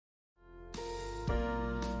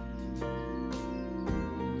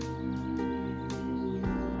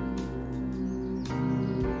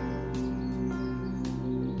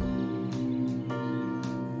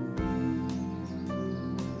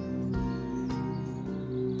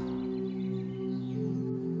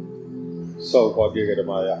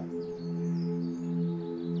സൗഭാഗ്യകരമായ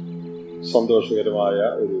സന്തോഷകരമായ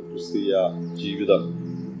ഒരു ക്രിസ്തീയ ജീവിതം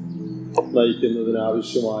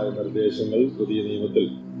നയിക്കുന്നതിനാവശ്യമായ നിർദ്ദേശങ്ങൾ പുതിയ നിയമത്തിൽ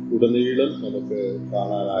ഉടനീളം നമുക്ക്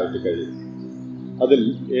കാണാനായിട്ട് കഴിയും. അതിൽ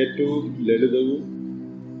ഏറ്റവും ലളിതവും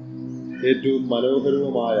ഏറ്റവും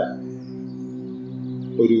മനോഹരവുമായ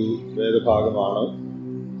ഒരു വേദഭാഗമാണ്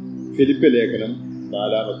ഫിലിപ്പി ലേഖനം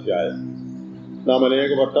 4-ാം അധ്യായം. നാം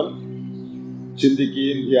അനേകവട്ടം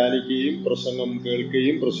ചിന്തിക്കുകയും ധ്യാനിക്കുകയും പ്രസംഗം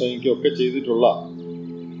കേൾക്കുകയും പ്രസംഗിക്കുകയും ഒക്കെ ചെയ്തിട്ടുള്ള,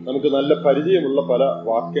 നമുക്ക് നല്ല പരിചയമുള്ള പല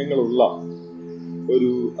വാക്യങ്ങളുള്ള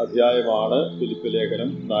ഒരു അധ്യായമാണ് ഫിലിപ്പി ലേഖനം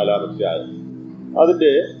 4-ാം അധ്യായം.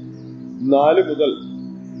 അതിൻ്റെ 4 മുതൽ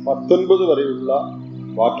 19 വരെയുള്ള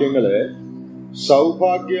വാക്യങ്ങളെ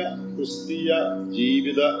സൗഭാഗ്യ ക്രിസ്തീയ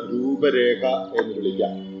ജീവിത രൂപരേഖ എന്ന്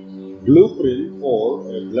വിളിക്കാം. Blue print four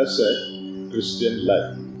A blessed Christian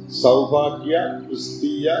life. Sowbhagya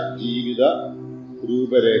ക്രിസ്തീയ ജീവിത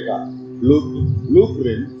രൂപരേഖ, blue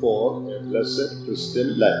print four A blessed Christian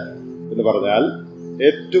life എന്ന് പറഞ്ഞാൽ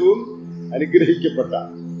ഏറ്റവും അനുഗ്രഹിക്കപ്പെട്ട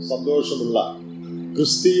സന്തോഷമുള്ള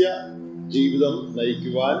ക്രിസ്തീയ ജീവിതം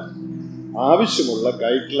നയിക്കുവാൻ ആവശ്യമുള്ള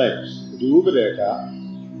ഗൈഡ് ലൈൻസ്, രൂപരേഖ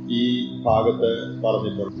ഈ ഭാഗത്ത്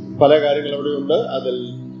പറഞ്ഞിട്ടുണ്ട്. പല കാര്യങ്ങൾ അവിടെയുണ്ട്. അതിൽ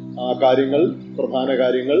ആ കാര്യങ്ങൾ, പ്രധാന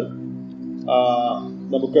കാര്യങ്ങൾ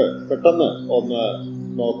നമുക്ക് പെട്ടെന്ന് ഒന്ന്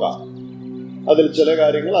നോക്കാം. അതിൽ ചില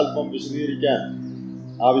കാര്യങ്ങൾ അല്പം വിശദീകരിക്കാൻ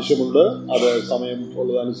ആവശ്യമുണ്ട്. അത് സമയം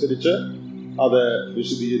ഉള്ളതനുസരിച്ച് അത്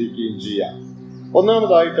വിശദീകരിക്കുകയും ചെയ്യാം.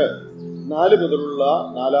 ഒന്നാമതായിട്ട് 4 മുതലുള്ള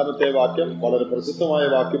 4-ാമത്തെ വാക്യം വളരെ പ്രസിദ്ധമായ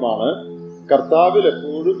വാക്യമാണ്. കർത്താവിൽ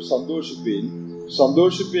എപ്പോഴും സന്തോഷിപ്പീൻ,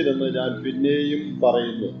 സന്തോഷിപ്പീൻ എന്ന് ഞാൻ പിന്നെയും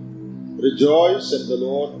പറയുന്നു. Rejoice in the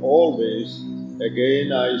Lord always. Again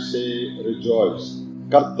I say rejoice.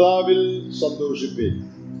 കർത്താവിൽ സന്തോഷിപ്പീൻ.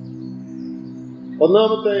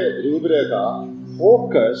 ഒന്നാമത്തെ രൂപരേഖ,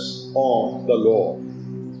 focus on the Lord,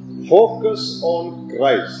 focus on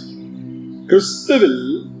Christ. ക്രിസ്തുവിൽ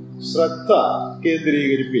ശ്രദ്ധ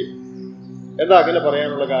കേന്ദ്രീകരിപ്പീൻ. എന്താ അങ്ങനെ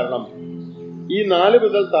പറയാനുള്ള കാരണം? ഈ 4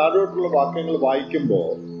 മുതൽ താഴോട്ടുള്ള വാക്യങ്ങൾ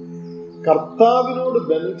വായിക്കുമ്പോൾ കർത്താവിനോട്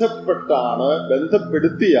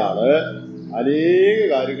ബന്ധപ്പെടുത്തിയാണ് അനേക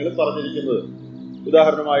കാര്യങ്ങൾ പറഞ്ഞിരിക്കുന്നത്.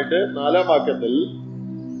 ഉദാഹരണമായിട്ട് 4-ാം വാക്യത്തിൽ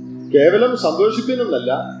കേവലം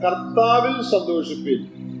സന്തോഷിപ്പിനെന്നല്ല, കർത്താവിൽ സന്തോഷിപ്പിൻ,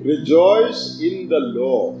 റിജോയ്സ് ഇൻ ദ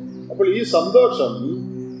ലോർഡ്. അപ്പോൾ ഈ സന്തോഷം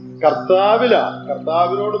കർത്താവിലാണ്,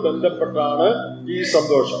 കർത്താവിനോട് ബന്ധപ്പെട്ടാണ് ഈ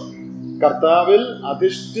സന്തോഷം. കർത്താവിൽ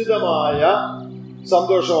അധിഷ്ഠിതമായ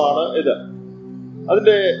സന്തോഷമാണ് ഇത്.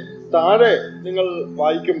 അതിന്റെ താഴെ നിങ്ങൾ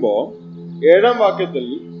വായിക്കുമ്പോൾ 7-ാം വാക്യത്തിൽ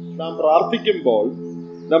നാം പ്രാർത്ഥിക്കുമ്പോൾ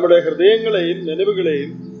നമ്മുടെ ഹൃദയങ്ങളെയും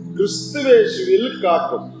നനവുകളെയും ക്രിസ്തുവേശുവിൽ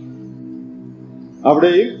കാക്കും.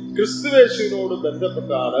 അവിടെയും ക്രിസ്തുവേശുവിനോട്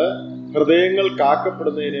ബന്ധപ്പെട്ടാണ് ഹൃദയങ്ങൾ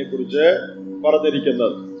കാക്കപ്പെടുന്നതിനെ കുറിച്ച്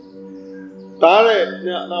പറഞ്ഞിരിക്കുന്നത്. താഴെ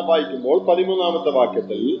നാം വായിക്കുമ്പോൾ 13-ാമത്തെ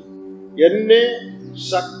വാക്യത്തിൽ എന്നെ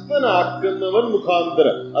ശക്തനാക്കുന്നവൻ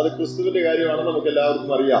മുഖാന്തരം, അത് ക്രിസ്തുവിന്റെ കാര്യമാണ്, നമുക്ക്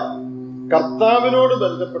എല്ലാവർക്കും അറിയാം. കർത്താവിനോട്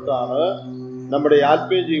ബന്ധപ്പെട്ടാണ് നമ്മുടെ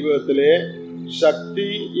ആത്മീയ ജീവിതത്തിലെ ശക്തി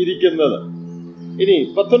ഇരിക്കുന്നത്. ഇനി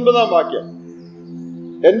 19-ാം വാക്യം,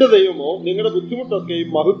 എന്റെ ദൈവമോ നിങ്ങളുടെ ബുദ്ധിമുട്ടൊക്കെയും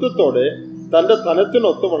മഹത്വത്തോടെ തന്റെ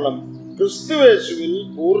ധനത്തിനൊത്തവണ്ണം ക്രിസ്തുവേശുവിൽ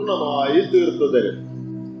പൂർണ്ണമായി തീർത്തു തരും.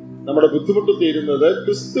 നമ്മുടെ ബുദ്ധിമുട്ട് തീരുന്നത്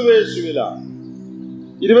ക്രിസ്തുവേശുവിലാണ്.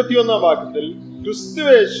 21-ാം വാക്യത്തിൽ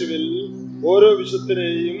ക്രിസ്തുവേശുവിൽ ഓരോ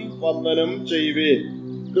വിശുദ്ധനെയും വന്ദനം ചെയ്യുവേൻ,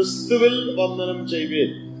 ക്രിസ്തുവിൽ വന്ദനം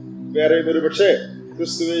ചെയ്യുവേൻ. വേറെയും ഒരു പക്ഷേ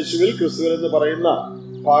ക്രിസ്തുവേശുവിൽ, ക്രിസ്തുവിൽ എന്ന് പറയുന്ന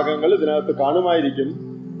ഭാഗങ്ങൾ ഇതിനകത്ത് കാണുമായിരിക്കും.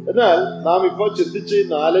 എന്നാൽ നാം ഇപ്പോൾ ചിന്തിച്ച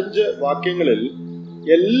 4-5 വാക്യങ്ങളിൽ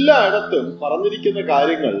എല്ലായിടത്തും പറഞ്ഞിരിക്കുന്ന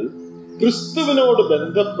കാര്യങ്ങൾ ക്രിസ്തുവിനോട്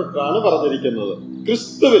ബന്ധപ്പെട്ടാണ് പറഞ്ഞിരിക്കുന്നത്.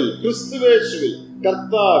 ക്രിസ്തുവിൽ, ക്രിസ്തുവേശുവിൽ,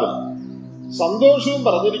 കർത്താവിൽ. സന്തോഷവും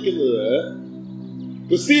പറഞ്ഞിരിക്കുന്നത്,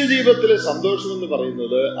 ക്രിസ്തീയ ജീവിതത്തിലെ സന്തോഷം എന്ന്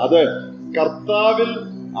പറയുന്നത് അത് കർത്താവിൽ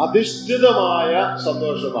അധിഷ്ഠിതമായ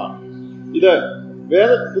സന്തോഷമാണ്. ഇത്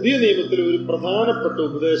പുതിയ നിയമത്തിൽ ഒരു പ്രധാനപ്പെട്ട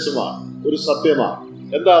ഉപദേശമാണ്, ഒരു സത്യമാണ്.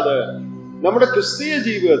 എന്താ അത്? നമ്മുടെ ക്രിസ്തീയ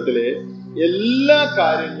ജീവിതത്തിലെ എല്ലാ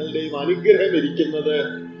കാര്യങ്ങളുടെയും അനുഗ്രഹം ഇരിക്കുന്നത്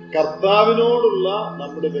കർത്താവിനോടുള്ള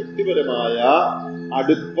നമ്മുടെ വ്യക്തിപരമായ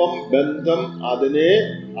അടുപ്പം, ബന്ധം, അതിനെ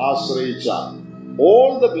ആശ്രയിച്ചാണ്.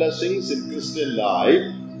 All the blessings in Christian life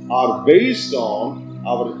are based on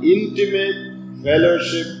our intimate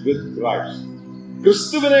fellowship with Christ.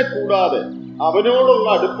 ക്രിസ്തുവിനെ കൂടാതെ, അവനോടുള്ള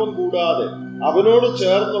അടുപ്പം കൂടാതെ, അവനോട്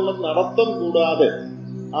ചേർന്നുള്ള നടത്തം കൂടാതെ,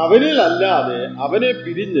 അവനിലല്ലാതെ, അവനെ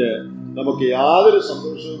പിരിഞ്ഞ് നമുക്ക് യാതൊരു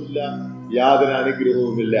സന്തോഷവുമില്ല, യാതൊരു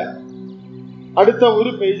അനുഗ്രഹവുമില്ല. അടുത്ത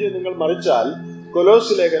ഒരു പേജ് നിങ്ങൾ മറിച്ചാൽ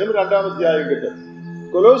കൊലോസ്യ ലേഖനം 2-ാം അധ്യായം കിട്ടും.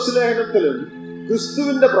 കൊലോസ്യ ലേഖനത്തിലും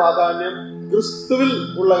ക്രിസ്തുവിന്റെ പ്രാധാന്യം, ക്രിസ്തുവിൽ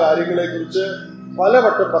ഉള്ള കാര്യങ്ങളെ കുറിച്ച്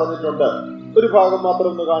പലവട്ടം പറഞ്ഞിട്ടുണ്ട്. ഒരു ഭാഗം മാത്രം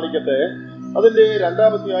ഒന്ന് കാണിക്കട്ടെ. അതിന്റെ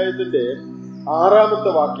 2-ാം അധ്യായത്തിന്റെ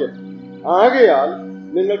 6-ാമത്തെ വാക്യം. ആകയാൽ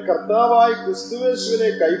നിങ്ങൾ കർത്താവായ ക്രിസ്തുയേശുവിനെ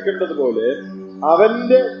കൈക്കൊണ്ടതുപോലെ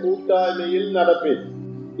അവന്റെ കൂട്ടായ്മയിൽ നടപ്പിൻ.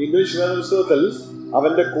 ഇംഗ്ലീഷ് വേദപുസ്തകത്തിൽ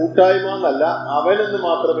അവന്റെ കൂട്ടായ്മ എന്നല്ല, അവനെന്ന്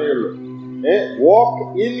മാത്രമേ ഉള്ളൂ. വാക്ക്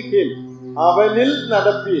ഇൻ ഹിം, അവനിൽ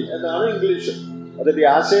നടപ്പീൻ എന്നാണ് ഇംഗ്ലീഷ്. അതിന്റെ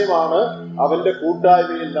ആശയമാണ് അവന്റെ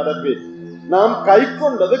കൂട്ടായ്മയിൽ നടപ്പീൻ. നാം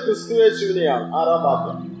കൈക്കൊണ്ടത് ക്രിസ്തുയേശുവിനെയാണ്. 6-ാം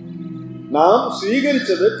വാക്യം. നാം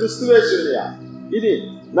സ്വീകരിച്ചത് ക്രിസ്തുയേശുവിനെയാണ്. ഇനി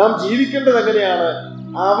നാം ജീവിക്കേണ്ടത് എങ്ങനെയാണ്?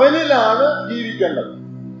 അവനിലാണ് ജീവിക്കേണ്ടത്.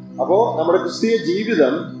 അപ്പോ നമ്മുടെ ക്രിസ്തീയ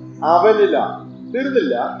ജീവിതം അവനിലാണ്.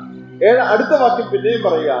 തീർന്നില്ല. അടുത്ത വാക്യം പിന്നെയും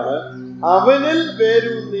പറയുകയാണ്, അവനിൽ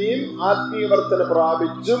വേരൂന്നിയും ആത്മീയ വർധന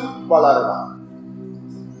പ്രാപിച്ചും വളരണം.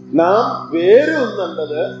 നാം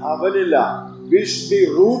വേരൂന്നേണ്ടത് അവനിലാണ്. We should be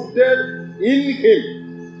rooted in him.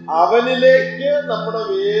 അവനിലേക്ക് നമ്മുടെ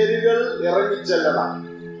വേരുകൾ ഇറങ്ങിച്ചെല്ലണം.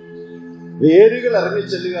 വേരുകൾ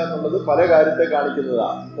ഇറങ്ങിച്ചെല്ലുക എന്നുള്ളത് പല കാര്യത്തെ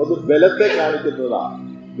കാണിക്കുന്നതാണ്. ഒന്ന് ബലത്തെ കാണിക്കുന്നതാണ്.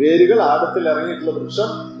 വേരുകൾ ആഴത്തിൽ ഇറങ്ങിയിട്ടുള്ള വൃക്ഷം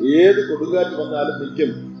ഏത് കൊടുങ്കാറ്റ് വന്നാലും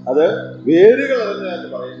നിൽക്കും. അത് വേരുകൾ ഇറങ്ങുക എന്ന്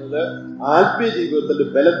പറയുന്നത് ആത്മീയ ജീവിതത്തിന്റെ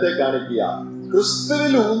ബലത്തെ കാണിക്കുക.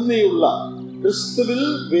 ക്രിസ്തുവിൽ ഊന്നിയുള്ള, ക്രിസ്തുവിൽ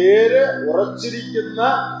വേര് ഉറച്ചിരിക്കുന്ന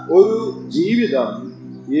ഒരു ജീവിതം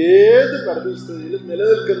ഏത് പരിസ്ഥിതിയിലും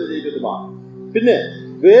നിലനിൽക്കുന്ന ജീവിതമാണ്. പിന്നെ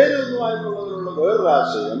വേരൊന്നുമായിട്ടുള്ളതിനുള്ള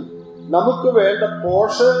വേറൊരാശയം, നമുക്ക് വേണ്ട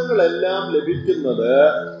പോഷകങ്ങളെല്ലാം ലഭിക്കുന്നത്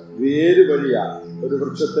വേര് വഴിയാണ്. ഒരു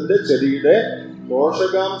വൃക്ഷത്തിന്റെ ചെടിയുടെ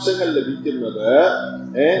പോഷകാംശങ്ങൾ ലഭിക്കുന്നത്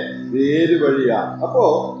വേര് വഴിയാണ്. അപ്പോ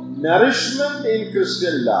nourishment in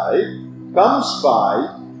Christian life comes by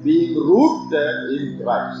being rooted in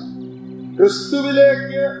Christ.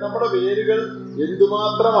 ക്രിസ്തുവിലേക്ക് നമ്മുടെ വേരുകൾ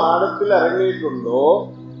എന്തുമാത്രം ആഴത്തിൽ ഇറങ്ങിയിട്ടുണ്ടോ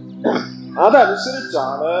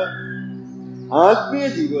അതനുസരിച്ചാണ് ആത്മീയ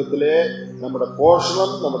ജീവിതത്തിലെ നമ്മുടെ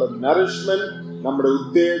പോഷണം, നമ്മുടെ നറിഷ്മെന്റ്, നമ്മുടെ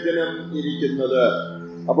ഉത്തേജനം ഇരിക്കുന്നത്.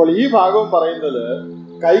 അപ്പോൾ ഈ ഭാഗം പറയുന്നത്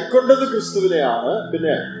കൈക്കൊണ്ടത് ക്രിസ്തുവിനെയാണ്.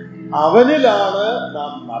 പിന്നെ അവനിലാണ്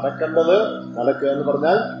നാം നടക്കേണ്ടത്. നടക്കുക എന്ന്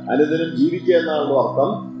പറഞ്ഞാൽ അനുദിനം ജീവിക്കുക എന്നാണല്ലോ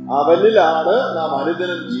അർത്ഥം. അവനിലാണ് നാം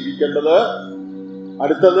അനുദിനം ജീവിക്കേണ്ടത്.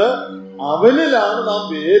 അടുത്തത്, അവനിലാണ് നാം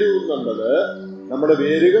വേരൂന്നേണ്ടത്. നമ്മുടെ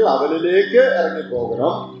വേരുകൾ അവനിലേക്ക്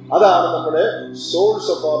ഇറങ്ങിപ്പോകണം. അതാണ് നമ്മുടെ സോഴ്സ്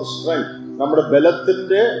ഓഫ് അവർ സ്ട്രെങ്ത്, നമ്മുടെ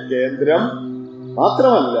ബലത്തിന്റെ കേന്ദ്രം.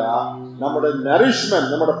 മാത്രമല്ല, നമ്മുടെ നറിഷ്മെന്റ്,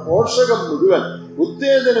 നമ്മുടെ പോഷകം മുഴുവൻ,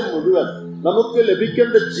 ഉത്തേജനം മുഴുവൻ, നമുക്ക്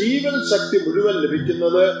ലഭിക്കേണ്ട ജീവൻ ശക്തി മുഴുവൻ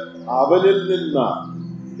ലഭിക്കുന്നത് അവനിൽ നിന്നാണ്.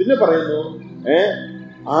 പിന്നെ പറയുന്നു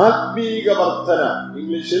ആത്മീക വർധന,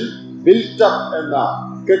 ഇംഗ്ലീഷിൽ ബിൽറ്റപ്പ് എന്ന,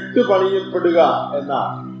 കെട്ടുപണിയപ്പെടുക എന്ന,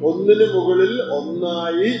 ഒന്നിനു മുകളിൽ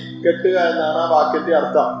ഒന്നായി കെട്ടുക എന്നാണ് ആ വാക്യത്തിന്റെ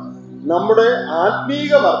അർത്ഥം. നമ്മുടെ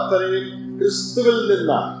ആത്മീക വർധനയും ക്രിസ്തുവിൽ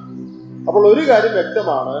നിന്നാണ്. അപ്പോൾ ഒരു കാര്യം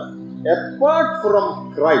വ്യക്തമാണ്, apart from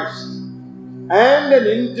Christ and an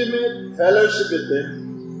intimate fellowship with him,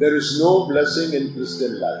 there is no blessing in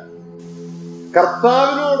Christian life.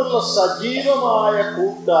 കർത്താവിനോടുള്ള സജീവമായ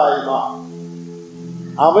കൂട്ടായ്മ,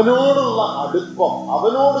 അവനോടുള്ള അടുപ്പം,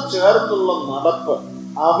 അവനോട് ചേർന്നുള്ള നടപ്പ്,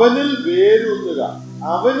 അവനിൽ വേരൂന്നുക,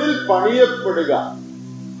 അവനിൽ പണിയപ്പെടുക,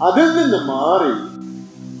 അതിൽ നിന്ന് മാറി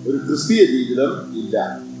ഒരു ക്രിസ്തീയ ജീവിതം ഇല്ല.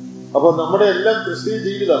 അപ്പൊ നമ്മുടെ എല്ലാം ക്രിസ്തീയ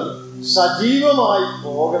ജീവിതം സജീവമായി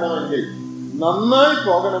പോകണമെങ്കിൽ, നന്നായി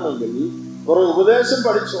പോകണമെങ്കിൽ, കുറെ ഉപദേശം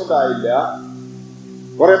പഠിച്ചുകൊണ്ടായില്ല,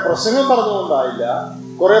 കുറെ പ്രസംഗം പറഞ്ഞുകൊണ്ടായില്ല,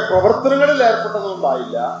 കുറെ പ്രവർത്തനങ്ങളിൽ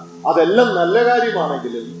ഏർപ്പെട്ടതുകൊണ്ടായില്ല. അതെല്ലാം നല്ല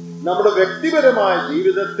കാര്യമാണെങ്കിലും നമ്മുടെ വ്യക്തിപരമായ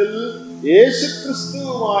ജീവിതത്തിൽ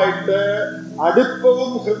യേശുക്രിസ്തുവുമായിട്ട്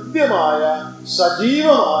അടുപ്പവും ഹൃദ്യമായ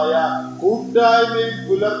സജീവമായ കൂട്ടായ്മയും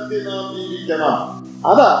പുലർത്തി നാം ജീവിക്കണം.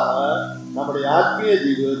 അതാണ് നമ്മുടെ ആത്മീയ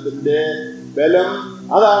ജീവിതത്തിന്റെ ബലം,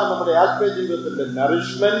 അതാണ് നമ്മുടെ ആത്മീയ ജീവിതത്തിന്റെ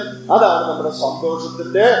നറിഷ്മെന്റ്, അതാണ് നമ്മുടെ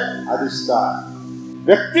സന്തോഷത്തിന്റെ അടിസ്ഥാനം.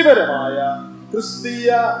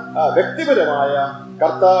 വ്യക്തിപരമായ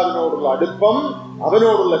കർത്താവിനോടുള്ള അടുപ്പം,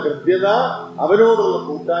 അവനോടുള്ള കൃത്യത, അവനോടുള്ള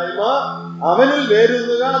കൂട്ടായ്മ, അവനിൽ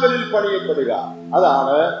വേരുന്നുക, അവനിൽ പണിയപ്പെടുക,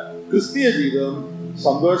 അതാണ് ക്രിസ്തീയ ജീവിതം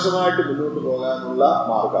സന്തോഷമായിട്ട് മുന്നോട്ട് പോകാനുള്ള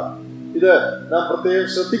മാർഗം. ഇത് നാം പ്രത്യേകം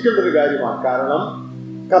ശ്രദ്ധിക്കേണ്ട ഒരു കാര്യമാണ്. കാരണം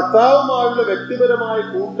കർത്താവുമായുള്ള വ്യക്തിപരമായ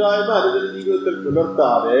കൂട്ടായ്മ അനുദിന ജീവിതത്തിൽ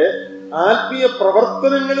പുലർത്താതെ ആത്മീയ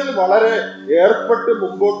പ്രവർത്തനങ്ങളിൽ വളരെ ഏർപ്പെട്ട്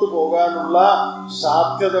മുമ്പോട്ട് പോകാനുള്ള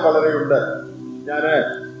സാധ്യത വളരെയുണ്ട്. ഞാന്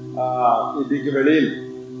ഇന്ത്യക്ക് വെളിയിൽ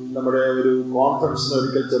നമ്മുടെ ഒരു കോൺഫറൻസിന്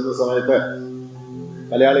ഒരിക്കൽ ചെന്ന സമയത്ത്,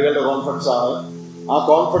 മലയാളികളുടെ കോൺഫറൻസ് ആണ്, ആ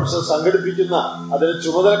കോൺഫറൻസ് സംഘടിപ്പിക്കുന്ന അതിന്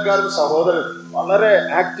ചുമതലക്കാരൻ സഹോദരൻ വളരെ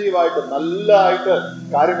ആക്റ്റീവായിട്ട് നല്ലതായിട്ട്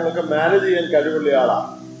കാര്യങ്ങളൊക്കെ മാനേജ് ചെയ്യാൻ കഴിവുള്ള ആളാണ്.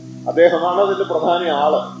 അദ്ദേഹമാണ് അതിന്റെ പ്രധാന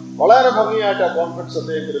ആള്. വളരെ ഭംഗിയായിട്ട് ആ കോൺഫറൻസ്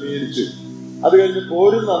അദ്ദേഹം ക്രമീകരിച്ചു. അത് കഴിഞ്ഞ്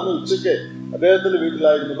പോരുന്ന അന്ന് ഉച്ചയ്ക്ക് അദ്ദേഹത്തിന്റെ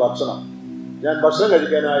വീട്ടിലായിരുന്നു ഭക്ഷണം. ഞാൻ ഭക്ഷണം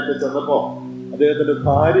കഴിക്കാനായിട്ട് ചെന്നപ്പോ അദ്ദേഹത്തിന്റെ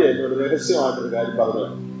ഭാര്യ എന്നോട് രഹസ്യമായിട്ടൊരു കാര്യം പറഞ്ഞു.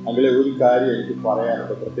 അങ്ങനെ ഒരു കാര്യം എനിക്ക്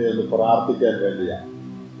പറയാനുണ്ട്, പ്രത്യേകം പ്രാർത്ഥിക്കാൻ വേണ്ടിയാണ്.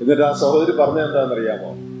 എന്നിട്ട് ആ സഹോദരി പറഞ്ഞത്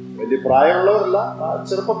എന്താണെന്നറിയാമോ? വലിയ പ്രായമുള്ളവരല്ല,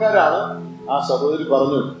 ചെറുപ്പക്കാരാണ്. ആ സഹോദരി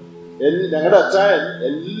പറഞ്ഞു, ഞങ്ങളുടെ അച്ചായൻ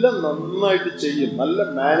എല്ലാം നന്നായിട്ട് ചെയ്യും, നല്ല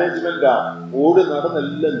മാനേജ്മെന്റാണ്, ഓടി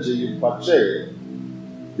നടന്നെല്ലാം ചെയ്യും. പക്ഷേ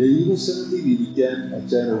ദൈവസന്നിധിയിൽ ഇരിക്കാൻ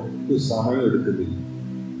അച്ചായൻ ഒട്ടും സമയം എടുക്കുന്നില്ല.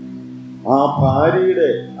 ആ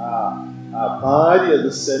ഭാര്യയുടെ ആ ഭാര്യ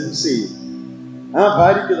അത് സെൻസ് ചെയ്യും. ആ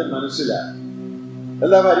ഭാര്യയ്ക്ക് അത് മനസ്സിലായി.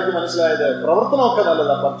 എല്ലാ ഭാര്യയ്ക്ക് മനസ്സിലായത് പ്രവർത്തനമൊക്കെ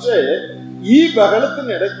നല്ലതാ, പക്ഷേ ഈ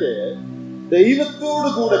ബഹളത്തിനിടയ്ക്ക് ദൈവത്തോടു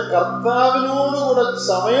കൂടെ, കർത്താവിനോടുകൂടെ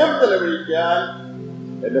സമയം ചെലവഴിക്കാൻ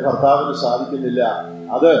എന്റെ ഭർത്താവിന് സാധിക്കുന്നില്ല.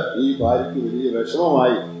 അത് ഈ ഭാര്യയ്ക്ക് വലിയ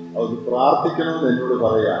വിഷമമായി. അത് പ്രാർത്ഥിക്കണമെന്ന് എന്നോട്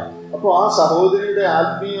പറയാം. അപ്പൊ ആ സഹോദരിയുടെ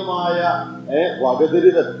ആത്മീയമായ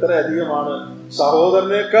വകതിരിവ് എത്ര അധികമാണ്!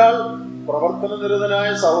 സഹോദരനേക്കാൾ, പ്രവർത്തന നിരതനായ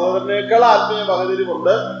സഹോദരനേക്കാൾ ആത്മീയ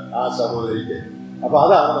വകതിരിവുണ്ട് ആ സഹോദരിക്ക്. അപ്പൊ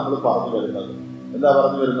അതാണ് നമ്മൾ പറഞ്ഞു വരുന്നത്. എന്താ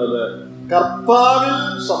പറഞ്ഞു വരുന്നത്? കർത്താവിൽ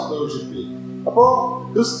സന്തോഷിക്കുക. അപ്പോ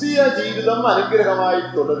ക്രിസ്തീയ ജീവിതം അനുഗ്രഹമായി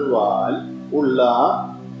തുടരുവാൻ ഉള്ള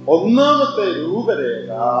ഒന്നാമത്തെ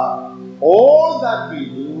രൂപരേഖ, all that we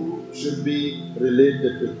do should be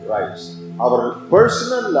related to Christ. Our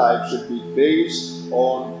personal life should be based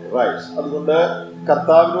on Christ. അതുകൊണ്ട്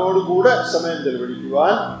കർത്താവിനോട് കൂടെ സമയം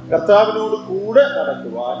ചെലവഴിക്കുവാൻ, കർത്താവിനോട് കൂടെ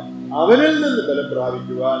നടക്കുവാൻ, അവനിൽ നിന്ന് ബലം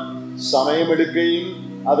പ്രാപിക്കുവാൻ സമയമെടുക്കുകയും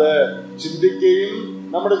അത് ചിന്തിക്കുകയും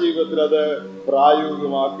നമ്മുടെ ജീവിതത്തിൽ അത്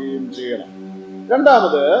പ്രായോഗികമാക്കുകയും ചെയ്യണം.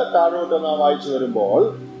 രണ്ടാമത്, താഴോട്ട് നാം വായിച്ചു വരുമ്പോൾ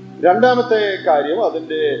രണ്ടാമത്തെ കാര്യം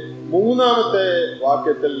അതിന്റെ 3-ാമത്തെ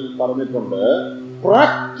വാക്യത്തിൽ പറഞ്ഞിട്ടുണ്ട്,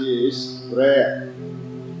 പ്രാക്ടീസ് പ്രേയർ.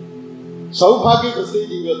 സൗഭാഗ്യ ക്രിസ്തീയ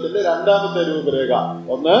ജീവിതത്തിന്റെ രണ്ടാമത്തെ രൂപരേഖ.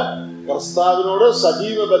 ഒന്ന്, കർത്താവിനോട്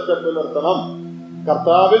സജീവ ബന്ധം പുലർത്തണം,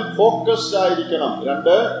 കർത്താവിൽ ഫോക്കസ്ഡ് ആയിരിക്കണം.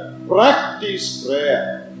 2, പ്രാക്ടീസ് പ്രേയർ,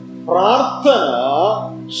 പ്രാർത്ഥന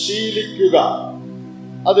ശീലിക്കുക.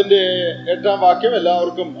 അതിന്റെ 8-ാം വാക്യം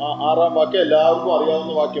എല്ലാവർക്കും, 6-ാം വാക്യം എല്ലാവർക്കും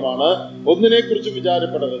അറിയാവുന്ന വാക്യമാണ്. ഒന്നിനെ കുറിച്ച്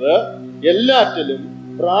വിചാരപ്പെടരുത്, എല്ലാറ്റിലും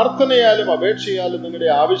പ്രാർത്ഥനയാലും അപേക്ഷയാലും നിങ്ങളുടെ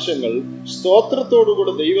ആവശ്യങ്ങൾ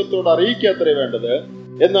സ്തോത്രത്തോടുകൂടെ ദൈവത്തോട് അറിയിക്കാത്രേ വേണ്ടത്.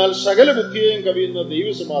 എന്നാൽ സകല ബുദ്ധിയെയും കവിയുന്ന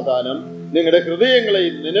ദൈവസമാധാനം നിങ്ങളുടെ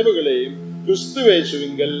ഹൃദയങ്ങളെയും നിലവുകളെയും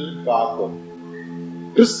ക്രിസ്തുയേശുവിങ്കൽ കാക്കും.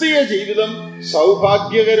 ക്രിസ്തീയ ജീവിതം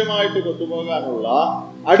സൗഭാഗ്യകരമായിട്ട് കൊണ്ടുപോകാനുള്ള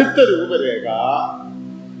അടുത്ത രൂപരേഖ,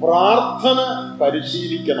 പ്രാർത്ഥന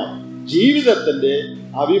പരിശീലിക്കണം. ജീവിതത്തിന്റെ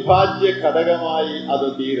അവിഭാജ്യ ഘടകമായി അത്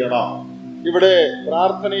തീരണം. ഇവിടെ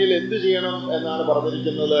പ്രാർത്ഥനയിൽ എന്ത് ചെയ്യണം എന്നാണ്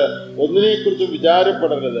പറഞ്ഞിരിക്കുന്നത്? ഒന്നിനെ കുറിച്ച്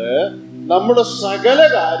വിചാരപ്പെടരുത്, നമ്മുടെ സകല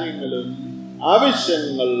കാര്യങ്ങളും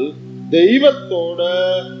ആവശ്യങ്ങൾ ദൈവത്തോട്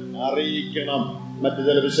അറിയിക്കണം. മറ്റു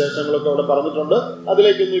ചില വിശേഷങ്ങളൊക്കെ അവിടെ പറഞ്ഞിട്ടുണ്ട്,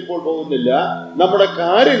 അതിലേക്കൊന്നും ഇപ്പോൾ പോകുന്നില്ല. നമ്മുടെ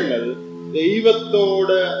കാര്യങ്ങൾ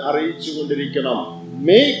ദൈവത്തോട് അറിയിച്ചു കൊണ്ടിരിക്കണം.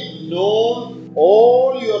 Make non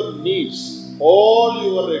all your needs, all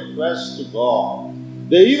your requests to God.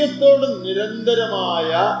 ദൈവത്തോട്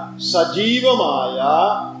നിരന്തരമായ സജീവമായ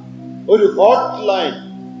ഒരു ഹോട്ട് ലൈൻ,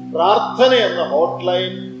 പ്രാർത്ഥന എന്ന ഹോട്ട്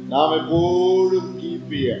ലൈൻ നാം എപ്പോഴും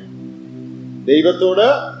കീപ്പ് ചെയ്യണം. ദൈവത്തോട്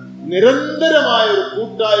നിരന്തരമായ ഒരു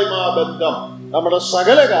കൂട്ടായ്മ ബന്ധം, നമ്മുടെ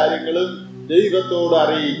സകല കാര്യങ്ങളും ദൈവത്തോട്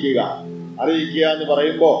അറിയിക്കുക. അറിയിക്കുക എന്ന്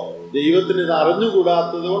പറയുമ്പോൾ ദൈവത്തിന് ഇത്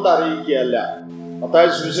അറിഞ്ഞുകൂടാത്തത് കൊണ്ട് അറിയിക്കുകയല്ല. മത്തായി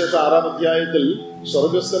സുവിശേഷം 6-ാം അധ്യായത്തിൽ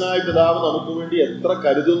സ്വർഗസ്ഥനായ പിതാവ് നമുക്ക് വേണ്ടി എത്ര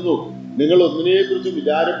കരുതുന്നു, നിങ്ങൾ ഒന്നിനെ കുറിച്ച്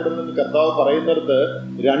വിചാരപ്പെടുന്നെന്ന് കർത്താവ് പറയുന്നിടത്ത്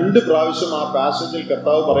 2 പ്രാവശ്യം ആ പാസേജിൽ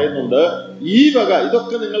കർത്താവ് പറയുന്നുണ്ട്, ഈ വക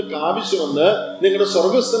ഇതൊക്കെ നിങ്ങൾക്ക് ആവശ്യമെന്ന് നിങ്ങളുടെ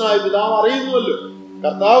സ്വർഗസ്ഥനായ പിതാവ് അറിയുന്നുവല്ലോ.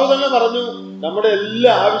 കർത്താവ് തന്നെ പറഞ്ഞു നമ്മുടെ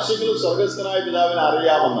എല്ലാ ആവശ്യങ്ങളും സ്വർഗസ്ഥനായ പിതാവിനെ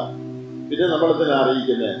അറിയാമെന്ന്. പിന്നെ നമ്മളെന്തിനാ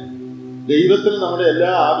അറിയിക്കുന്നത്? ദൈവത്തിന് നമ്മുടെ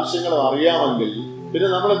എല്ലാ ആവശ്യങ്ങളും അറിയാമെങ്കിൽ പിന്നെ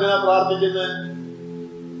നമ്മൾ എന്തിനാ പ്രാർത്ഥിക്കുന്നത്?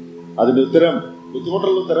 അതിന്റെ ഉത്തരം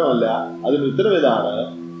ബുദ്ധിമുട്ടുള്ള ഉത്തരമല്ല. അതിന്റെ ഉത്തരം ഇതാണ്,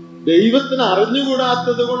 ദൈവത്തിന്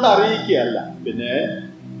അറിഞ്ഞുകൂടാത്തത് കൊണ്ട് അറിയിക്കുകയല്ല, പിന്നെ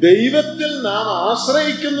ദൈവത്തിൽ നാം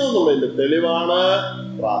ആശ്രയിക്കുന്നു എന്നുള്ളതിന്റെ തെളിവാണ്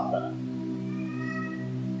പ്രാർത്ഥന.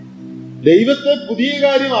 ദൈവത്തെ പുതിയ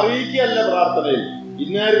കാര്യം അറിയിക്കുകയല്ല പ്രാർത്ഥനയിൽ.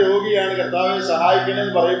 ഇന്നാര് രോഗിയാണ്, കർത്താവെ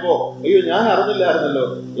സഹായിക്കണമെന്ന് പറയുമ്പോ അയ്യോ ഞാൻ അറിഞ്ഞില്ലായിരുന്നല്ലോ,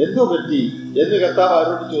 എന്തോ പറ്റി എന്ന് കർത്താവ്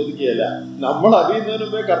ആരോട് ചോദിക്കുകയല്ല. നമ്മൾ അറിയുന്നതിന്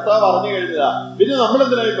മുമ്പേ കർത്താവ് അറിഞ്ഞു കഴിഞ്ഞതാ. പിന്നെ നമ്മൾ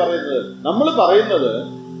എന്തിനായി പറയുന്നത്? നമ്മൾ പറയുന്നത്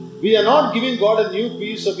we are not giving God a new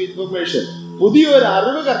piece of information. പുതിയൊരു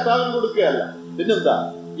അറിവ് കർത്താവിന് കൊടുക്കുകയല്ല. പിന്നെന്താ?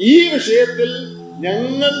 ഈ വിഷയത്തിൽ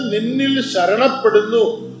ഞങ്ങൾ നിന്നിൽ ശരണപ്പെടുന്നു,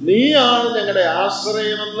 നീയാണ് ഞങ്ങളുടെ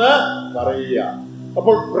ആശ്രയമെന്ന് പറയുക.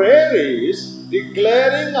 അപ്പോൾ prayer is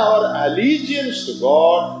declaring our allegiance to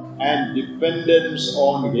God and dependence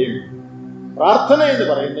on Him. പ്രാർത്ഥന എന്ന്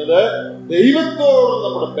പറയുന്നത് ദൈവത്തോട്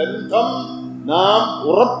നമ്മുടെ ബന്ധം നാം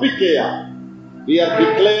ഉറപ്പിക്കുകയാണ്. We are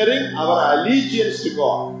declaring our allegiance to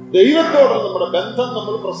God. ദൈവത്തോടുള്ള നമ്മുടെ ബന്ധം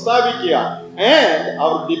നമ്മൾ പ്രസ്താവിക്കുക. And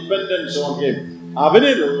our dependence on him,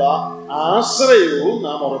 അവനിലുള്ള ആശ്രയവും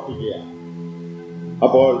നാം ഉറപ്പിക്കുക.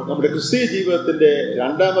 അപ്പോൾ നമ്മുടെ ക്രിസ്തീയ ജീവിതത്തിന്റെ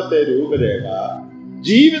രണ്ടാമത്തെ രൂപരേഖ,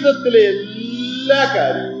 ജീവിതത്തിലെ എല്ലാ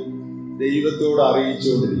കാര്യവും ദൈവത്തോട്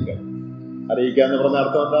അറിയിച്ചുകൊണ്ടിരിക്കണം. അറിയിക്കാന്ന് പറഞ്ഞ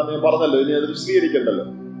അർത്ഥം എന്താന്ന് ഞാൻ പറഞ്ഞല്ലോ, ഇനി അത് വിശദീകരിക്കണ്ടല്ലോ.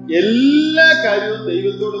 എല്ലാ കാര്യവും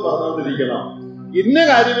ദൈവത്തോട് പറഞ്ഞുകൊണ്ടിരിക്കണം. ഇന്ന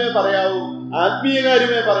കാര്യമേ പറയാവൂ, ആത്മീയ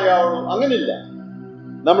കാര്യമേ പറയാവൂ, അങ്ങനില്ല.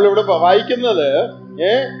 നമ്മളിവിടെ വായിക്കുന്നത്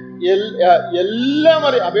എല്ലാം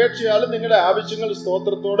അപേക്ഷയാലും നിങ്ങളുടെ ആവശ്യങ്ങൾ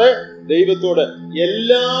സ്തോത്രത്തോടെ ദൈവത്തോട്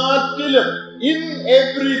എല്ലാറ്റിലും, ഇൻ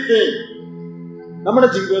എവ്രിതിങ്. നമ്മുടെ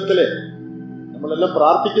ജീവിതത്തില് നമ്മളെല്ലാം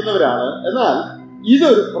പ്രാർത്ഥിക്കുന്നവരാണ്, എന്നാൽ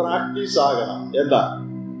ഇതൊരു പ്രാക്ടീസ് ആകണം. എന്താ?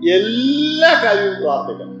 എല്ലാ കാര്യവും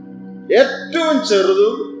പ്രാർത്ഥിക്കണം. ഏറ്റവും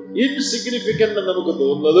ചെറുതും ഇൻസിഗ്നിഫിക്കന്റ് എന്ന് നമുക്ക്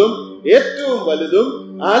തോന്നുന്നതും ഏറ്റവും വലുതും,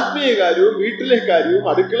 ആത്മീയ കാര്യവും വീട്ടിലെ കാര്യവും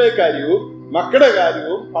അടുക്കള കാര്യവും മക്കളുടെ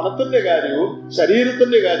കാര്യവും പണത്തിന്റെ കാര്യവും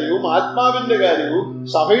ശരീരത്തിന്റെ കാര്യവും ആത്മാവിന്റെ കാര്യവും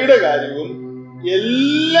സഭയുടെ കാര്യവും,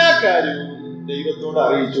 എല്ലാ കാര്യവും ദൈവത്തോട്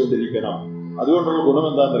അറിയിച്ചുകൊണ്ടിരിക്കണം. അതുകൊണ്ടുള്ള ഗുണം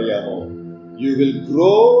എന്താണെന്നറിയാമോ? You will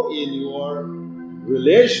grow in your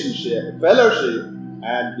relationship, fellowship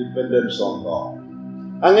and dependence on God.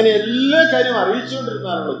 അങ്ങനെ എല്ലാ കാര്യവും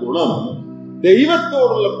അറിയിച്ചുകൊണ്ടിരുന്നാലുള്ള ഗുണം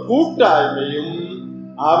ദൈവത്തോടുള്ള കൂട്ടായ്മയും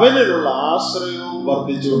അവനിലുള്ള ആശ്രയവും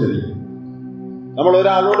വർദ്ധിച്ചുകൊണ്ടിരിക്കും. നമ്മൾ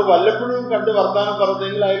ഒരാളോട് വല്ലപ്പോഴും കണ്ട് വർത്താനം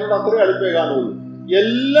പറഞ്ഞെങ്കിൽ അതിനോട് അത്രയും അടുപ്പേ കാണുള്ളൂ.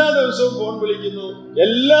 എല്ലാ ദിവസവും ഫോൺ വിളിക്കുന്നു,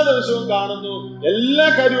 എല്ലാ ദിവസവും കാണുന്നു, എല്ലാ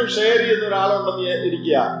കാര്യവും ഷെയർ ചെയ്യുന്ന ഒരാളുണ്ടെന്ന്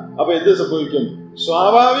ഇരിക്കുക. അപ്പൊ എന്ത് സംഭവിക്കും?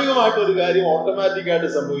 സ്വാഭാവികമായിട്ടൊരു കാര്യം ഓട്ടോമാറ്റിക്കായിട്ട്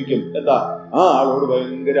സംഭവിക്കും. എന്താ? ആ ആളോട്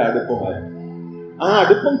ഭയങ്കര അടുപ്പമായി. ആ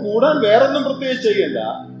അടുപ്പം കൂടാൻ വേറൊന്നും പ്രത്യേകിച്ച് ചെയ്യണ്ട,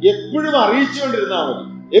 എപ്പോഴും അറിയിച്ചുകൊണ്ടിരുന്നാൽ മതി,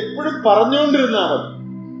 എപ്പോഴും പറഞ്ഞുകൊണ്ടിരുന്നാൽ മതി.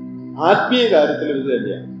 ആത്മീയ കാര്യത്തിൽ ഇത്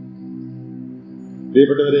തന്നെയാണ്.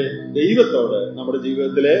 പ്രിയപ്പെട്ടവരെ, ദൈവത്തോട് നമ്മുടെ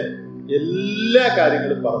ജീവിതത്തിലെ എല്ലാ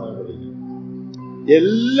കാര്യങ്ങളും പറഞ്ഞുകൊണ്ടിരിക്കും,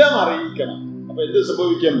 എല്ലാം അറിയിക്കണം. അപ്പൊ എന്ത്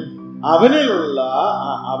സംഭവിക്കും? അവനോടുള്ള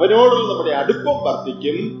നമ്മുടെ അടുപ്പം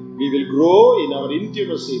വർദ്ധിക്കും. We will grow in our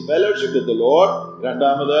intimacy, fellowship with the Lord.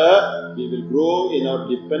 രണ്ടാമത്, we will grow in our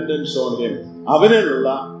dependence on him. അവനിലുള്ള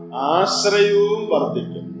ആശ്രയവും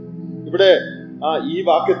വർദ്ധിക്കും. ഇവിടെ ഈ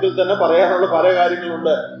വാക്യത്തിൽ തന്നെ പറയാനുള്ള പല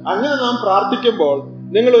കാര്യങ്ങളുണ്ട്. അങ്ങനെ നാം പ്രാർത്ഥിക്കുമ്പോൾ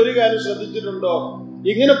നിങ്ങൾ ഒരു കാര്യം ശ്രദ്ധിച്ചിട്ടുണ്ടോ?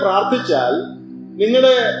 ഇങ്ങനെ പ്രാർത്ഥിച്ചാൽ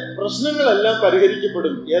നിങ്ങളുടെ പ്രശ്നങ്ങളെല്ലാം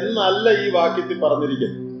പരിഹരിക്കപ്പെടും എന്നല്ല ഈ വാക്യത്തിൽ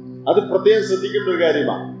പറഞ്ഞിരിക്കുന്നത്. അത് പ്രത്യേകം ശ്രദ്ധിക്കേണ്ട ഒരു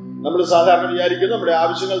കാര്യമാണ്. നമ്മൾ സാധാരണ വിചാരിക്കുന്നത് നമ്മുടെ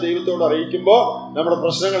ആവശ്യങ്ങൾ ദൈവത്തോട് അറിയിക്കുമ്പോൾ നമ്മുടെ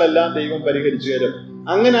പ്രശ്നങ്ങളെല്ലാം ദൈവം പരിഹരിച്ചു തരും.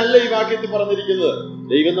 അങ്ങനല്ല ഈ വാക്യത്തിൽ പറഞ്ഞിരിക്കുന്നത്.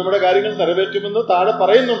 ദൈവം നമ്മുടെ കാര്യങ്ങൾ നിറവേറ്റുമെന്ന് താഴെ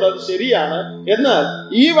പറയുന്നുണ്ട്, അത് ശരിയാണ്. എന്നാൽ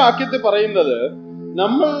ഈ വാക്യത്തിൽ പറയുന്നത്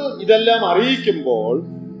നമ്മൾ ഇതെല്ലാം അറിയിക്കുമ്പോൾ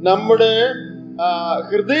നമ്മുടെ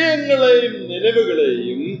ഹൃദയങ്ങളെയും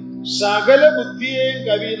നിലവുകളെയും സകല ബുദ്ധിയെയും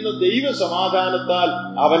കവിയുന്ന ദൈവ സമാധാനത്താൽ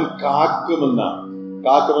അവൻ കാക്കുമെന്നാണ്.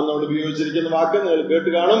 കാക്കുമെന്നോട് ഉപയോഗിച്ചിരിക്കുന്ന വാക്ക് നിങ്ങൾ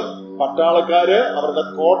കേട്ട് കാണും. പട്ടാളക്കാര് അവരുടെ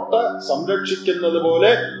കോട്ട സംരക്ഷിക്കുന്നത്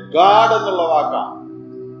പോലെ ഗാർഡ് എന്നുള്ള വാക്കാണ്.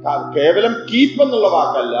 കേവലം കീപ്പ് എന്നുള്ള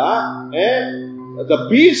വാക്കല്ല. The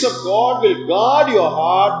peace of God will guard your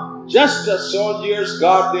heart just as soldiers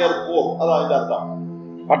guard their fort. അതാ അതിന്റെ അർത്ഥം.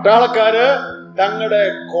 പട്ടാളക്കാര് തങ്ങളുടെ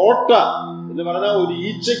കോട്ട എന്ന് പറഞ്ഞാൽ ഒരു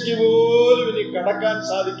ഈച്ചയ്ക്ക് പോലും ഇനി കടക്കാൻ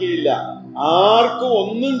സാധിക്കുകയില്ല, ആർക്കും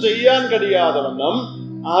ഒന്നും ചെയ്യാൻ കഴിയാതെ വണ്ണം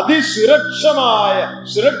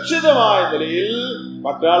സുരക്ഷിതമായ നിലയിൽ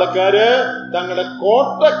പട്ടാളക്കാര് തങ്ങളുടെ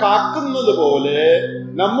കോട്ട കാക്കുന്നത് പോലെ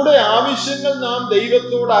നമ്മുടെ ആവശ്യങ്ങൾ നാം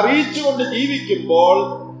ദൈവത്തോട് അറിയിച്ചുകൊണ്ട് ജീവിക്കുമ്പോൾ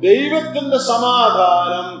ദൈവത്തിന്റെ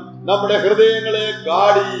സമാധാനം നമ്മുടെ ഹൃദയങ്ങളെ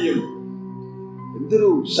ഗാർഡ് ചെയ്യും.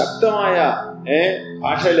 എന്തൊരു ശക്തമായ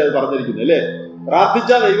ഭാഷയിൽ അത് പറഞ്ഞിരിക്കുന്നത് അല്ലേ?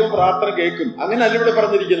 പ്രാർത്ഥിച്ചാൽ ദൈവം പ്രാർത്ഥന കേൾക്കും. അങ്ങനെയല്ല ഇവിടെ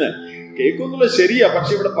പറഞ്ഞിരിക്കുന്നത്. കേൾക്കും എന്നുള്ളത് ശരിയാ,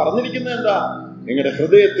 പക്ഷെ ഇവിടെ പറഞ്ഞിരിക്കുന്നത് എന്താ? നിങ്ങളുടെ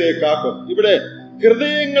ഹൃദയത്തെ കാക്കും. ഇവിടെ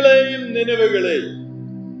ഹൃദയങ്ങളെയും നിലവുകളെയും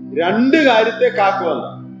രണ്ട് കാര്യത്തെ കാക്കുമെന്ന്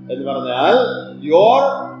എന്ന് പറഞ്ഞാൽ യോർ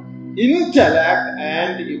ഇന്റലക്ട്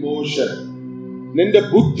ആൻഡ് ഇമോഷൻ, നിന്റെ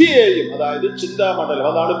ബുദ്ധിയെയും, അതായത് ചിന്താമണ്ഡലം,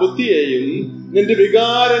 അതാണ് ബുദ്ധിയെയും നിന്റെ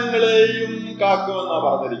വികാരങ്ങളെയും കാക്കുമെന്നാ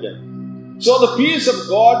പറഞ്ഞിരിക്കുന്നത്. So the peace of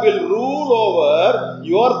God will rule over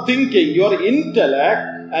your thinking, your intellect,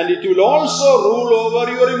 and it will also rule over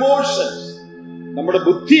your emotions. നമ്മുടെ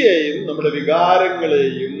ബുദ്ധിയെയും നമ്മുടെ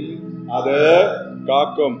വികാരങ്ങളെയും അത്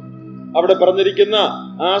കാക്കും. അവിടെ പറഞ്ഞിരിക്കുന്ന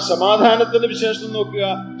ആ സമാധാനത്തിന്റെ വിശേഷണം നോക്കുക.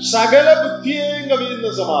 സകല ബുദ്ധിയെയും കവിയുന്ന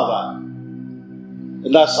സമാധാനം.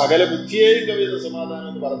 എന്താ സകല ബുദ്ധിയെയും കവിയുന്ന സമാധാനം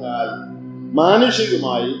എന്ന് പറഞ്ഞാൽ?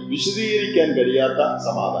 മാനുഷികമായി വിശദീകരിക്കാൻ കഴിയാത്ത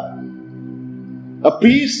സമാധാനം. A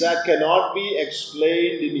peace that cannot be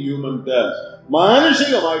explained in human terms.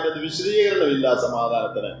 മാനുഷികമായിട്ട് അത് വിശദീകരണമില്ല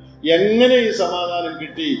സമാധാനത്തിന്. എങ്ങനെ ഈ സമാധാനം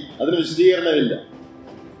കിട്ടി? അതിന് വിശദീകരണമില്ല.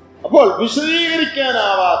 അപ്പോൾ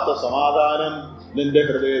വിശദീകരിക്കാനാവാത്ത സമാധാനം നിന്റെ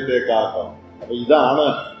ഹൃദയത്തെ കാക്കും. അപ്പൊ ഇതാണ്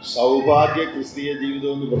സൗഭാഗ്യ ക്രിസ്തീയ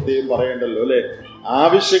ജീവിതം എന്ന് പ്രത്യേകം പറയണ്ടല്ലോ അല്ലെ.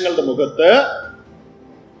 ആവശ്യങ്ങളുടെ മുഖത്ത്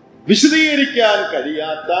വിശദീകരിക്കാൻ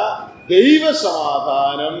കഴിയാത്ത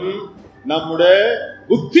ദൈവസമാധാനം നമ്മുടെ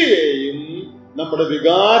ബുദ്ധിയെയും നമ്മുടെ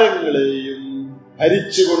വികാരങ്ങളെയും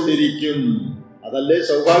ഭരിച്ചുകൊണ്ടിരിക്കും. അതല്ലേ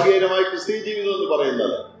സൗഭാഗ്യകരമായ ക്രിസ്തീയ ജീവിതം എന്ന്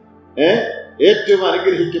പറയുന്നത്. ഏറ്റവും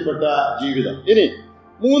അനുഗ്രഹിക്കപ്പെട്ട ജീവിതം. ഇനി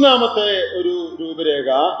മൂന്നാമത്തെ ഒരു രൂപരേഖ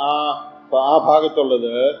ആ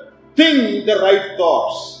ഭാഗത്തുള്ളത് think the right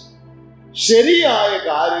thoughts. ശരിയായ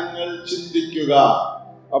കാര്യങ്ങൾ ചിന്തിക്കുക.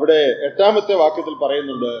 അവിടെ 8ാമത്തെ വാക്യത്തിൽ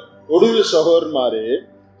പറയുന്നുണ്ട്, ഒടുവിൽ സഹോദരന്മാരെ,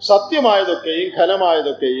 സത്യമായതൊക്കെയും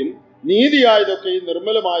ഘനമായതൊക്കെയും നീതിയായതൊക്കെയും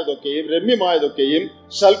നിർമ്മലമായതൊക്കെയും രമ്യമായതൊക്കെയും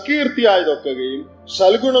സൽകീർത്തിയായതൊക്കെയും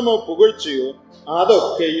സൽഗുണമോ പുകഴ്ചയോ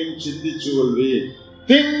അതൊക്കെയും ചിന്തിച്ചുകൊള്ളുവീൻ.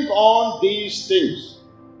 Think on these things.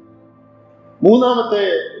 മൂന്നാമത്തെ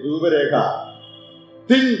രൂപരേഖ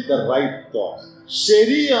think the right thoughts.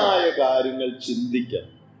 ശരിയായ കാര്യങ്ങൾ ചിന്തിക്കുക.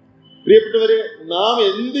 പ്രിയപ്പെട്ടവരെ, നാം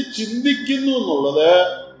എന്ത് ചിന്തിക്കുന്നു എന്നുള്ളത്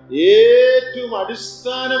ഏറ്റവും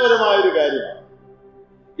അടിസ്ഥാനപരമായൊരു കാര്യമാണ്.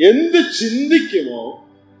 എന്ത് ചിന്തിക്കുമോ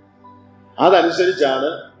അതനുസരിച്ചാണ്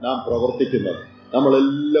നാം പ്രവർത്തിക്കുന്നത്.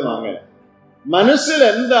 നമ്മളെല്ലാം അങ്ങനെ. മനസ്സിൽ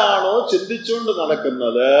എന്താണോ ചിന്തിച്ചുകൊണ്ട്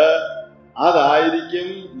നടക്കുന്നത് അതായിരിക്കും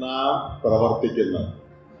നാം പ്രവർത്തിക്കുന്നത്.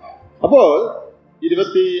 അപ്പോൾ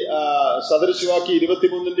സദൃശവാക്യം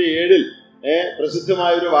 23:7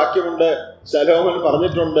 പ്രസിദ്ധമായ ഒരു വാക്യമുണ്ട്. ശലോമോൻ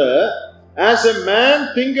പറഞ്ഞിട്ടുണ്ട്, as a man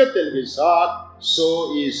thinketh in his heart, so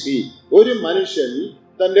is he. ഒരു മനുഷ്യൻ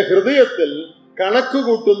തന്റെ ഹൃദയത്തിൽ കണക്ക്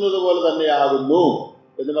കൂട്ടുന്നത് പോലെ തന്നെയാകുന്നു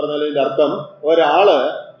എന്ന് പറഞ്ഞാൽ ഇതിന്റെ അർത്ഥം, ഒരാള്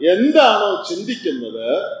എന്താണോ ചിന്തിക്കുന്നത്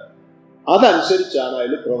അതനുസരിച്ചാണ്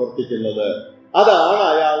അയാൾ പ്രവർത്തിക്കുന്നത്. അതാണ്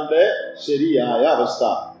അയാളുടെ ശരിയായ അവസ്ഥ.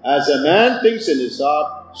 As a man thinks in his heart,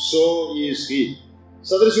 so is he.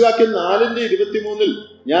 സദൃശവാക്യം 4:23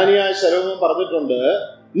 ജ്ഞാനിയായ ശലോമോൻ പറഞ്ഞിട്ടുണ്ട്,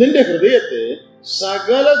 നിന്റെ ഹൃദയത്തെ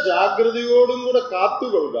സകല ജാഗ്രതയോടും കൂടെ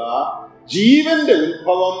കാത്തുകൊള്ളുക, ജീവന്റെ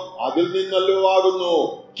ഉത്ഭവം അതിൽ നിന്നല്ലോ ആകുന്നു.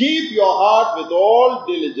 Keep your heart with all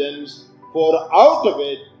diligence, for out of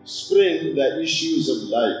it spring the issues of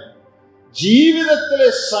life. ജീവിതത്തിലെ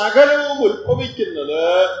സകലവും ഉത്ഭവിക്കുന്നത്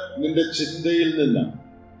നിന്റെ ചിന്തയിൽ നിന്നാണ്.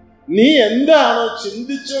 നീ എന്താണോ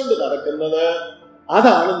ചിന്തിച്ചുകൊണ്ട് നടക്കുന്നത്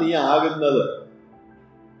അതാണ് നീ ആകുന്നത്.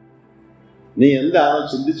 നീ എന്താണോ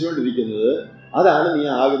ചിന്തിച്ചുകൊണ്ടിരിക്കുന്നത് അതാണ് നീ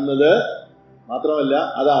ആകുന്നത്. മാത്രമല്ല,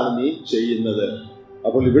 അതാണ് നീ ചെയ്യുന്നത്.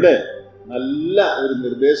 അപ്പോൾ ഇവിടെ നല്ല ഒരു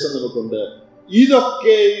നിർദ്ദേശം നമുക്കുണ്ട്.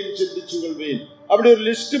 ഇതൊക്കെയും ചിന്തിച്ചുകൊള്ളുവീൻ. അവിടെ ഒരു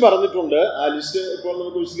ലിസ്റ്റ് പറഞ്ഞിട്ടുണ്ട്. ആ ലിസ്റ്റ് ഇപ്പോൾ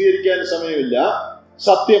നമുക്ക് വിശദീകരിക്കാൻ സമയമില്ല.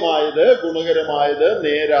 സത്യമായത്, ഗുണകരമായത്,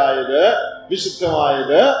 നേരായത്,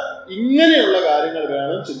 വിശുദ്ധമായത്, ഇങ്ങനെയുള്ള കാര്യങ്ങൾ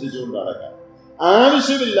വേണം ചിന്തിച്ചുകൊണ്ട് നടക്കാൻ.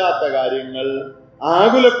 ആവശ്യമില്ലാത്ത കാര്യങ്ങൾ,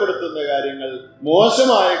 ആകുലപ്പെടുത്തുന്ന കാര്യങ്ങൾ,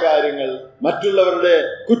 മോശമായ കാര്യങ്ങൾ, മറ്റുള്ളവരുടെ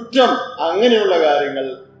കുറ്റം, അങ്ങനെയുള്ള കാര്യങ്ങൾ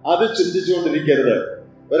അത് ചിന്തിച്ചുകൊണ്ടിരിക്കരുത്.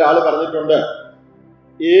 ഒരാൾ പറഞ്ഞിട്ടുണ്ട്,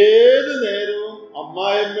 ഏത് നേരവും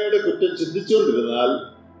അമ്മായിയമ്മയുടെ കുറ്റം ചിന്തിച്ചുകൊണ്ടിരുന്നാൽ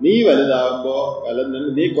നീ വലുതാകുമ്പോ,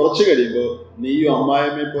 നീ കുറച്ചു കഴിയുമ്പോ നീയും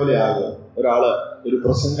അമ്മായിയമ്മയെ പോലെ ആകും. ഒരു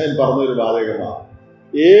പ്രസംഗൻ പറഞ്ഞൊരു വാചകമാണ്.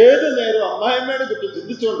 ഏത് നേരവും അമ്മായിയമ്മയുടെ കുറ്റം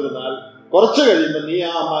ചിന്തിച്ചുകൊണ്ടിരുന്നാൽ കുറച്ചു കഴിയുമ്പോൾ നീ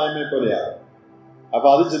ആ അമ്മായിയമ്മയെ പോലെയാകും. അപ്പൊ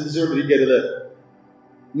അത് ചിന്തിച്ചുകൊണ്ടിരിക്കരുത്.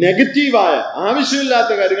 നെഗറ്റീവായ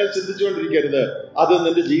ആവശ്യമില്ലാത്ത കാര്യങ്ങൾ ചിന്തിച്ചുകൊണ്ടിരിക്കരുത്. അത്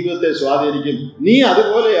നിന്റെ ജീവിതത്തെ സ്വാധീനിക്കും. നീ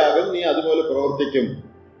അതുപോലെയാകും, നീ അതുപോലെ പ്രവർത്തിക്കും.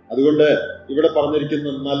 അതുകൊണ്ട് ഇവിടെ പറഞ്ഞിരിക്കുന്ന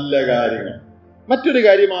നല്ല കാര്യങ്ങൾ. മറ്റൊരു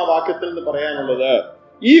കാര്യം ആ വാക്യത്തിൽ നിന്ന് പറയാനുള്ളത്,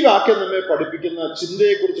 ഈ വാക്യം നമ്മെ പഠിപ്പിക്കുന്ന,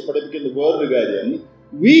 ചിന്തയെക്കുറിച്ച് പഠിപ്പിക്കുന്ന വേറൊരു കാര്യം,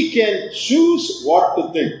 we can choose what to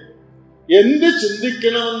think. എന്ത്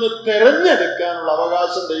ചിന്തിക്കണമെന്ന് തെരഞ്ഞെടുക്കാനുള്ള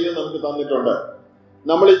അവകാശം ദൈവം നമുക്ക് തന്നിട്ടുണ്ട്.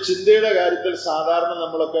 നമ്മൾ ഈ ചിന്തയുടെ കാര്യത്തിൽ സാധാരണ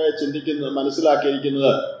നമ്മളൊക്കെ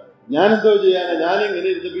മനസ്സിലാക്കിയിരിക്കുന്നത്, ഞാൻ എന്തോ ചെയ്യാനാ, ഞാനിങ്ങനെ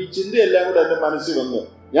ഇരുന്നപ്പോൾ ഈ ചിന്തയെല്ലാം കൂടെ എന്റെ മനസ്സിൽ വന്നു,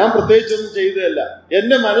 ഞാൻ പ്രത്യേകിച്ചൊന്നും ചെയ്തതല്ല,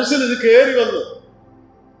 എന്റെ മനസ്സിൽ ഇത് കയറി വന്നു.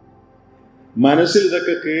 മനസ്സിൽ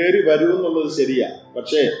ഇതൊക്കെ കയറി വരുമെന്നുള്ളത് ശരിയാ,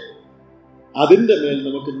 പക്ഷേ അതിന്റെ മേൽ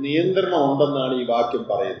നമുക്ക് നിയന്ത്രണം ഉണ്ടെന്നാണ് ഈ വാക്യം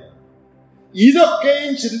പറയുന്നത്.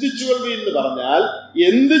 ഇതൊക്കെയും ചിന്തിച്ചുകൊള്ളുവീൻ എന്ന് പറഞ്ഞാൽ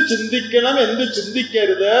എന്ത് ചിന്തിക്കണം, എന്ത്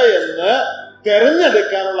ചിന്തിക്കരുത് എന്ന്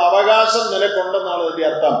തെരഞ്ഞെടുക്കാനുള്ള അവകാശം നിനക്കുണ്ടെന്നാണ് അതിന്റെ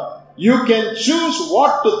അർത്ഥം. You can choose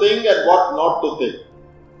what to think and what not to think.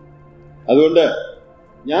 അതുകൊണ്ട്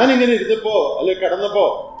ഞാനിങ്ങനെ ഇരുന്നപ്പോ അല്ലെ കിടന്നപ്പോ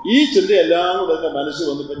ഈ ചിന്തയെല്ലാം കൂടെ എന്റെ മനസ്സിൽ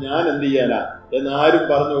വന്നപ്പോ ഞാൻ എന്ത് ചെയ്യാനാ എന്നാരും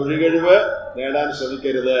പറഞ്ഞ് ഒഴികഴിവ് നേടാൻ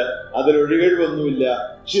ശ്രമിക്കരുത്. അതിൽ ഒഴികഴിവൊന്നുമില്ല.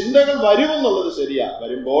 ചിന്തകൾ വരുമെന്നുള്ളത് ശരിയാ.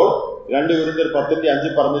 വരുമ്പോൾ 2 Korinത്യർ 10:5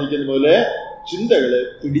 പറഞ്ഞിരിക്കുന്ന പോലെ ചിന്തകളെ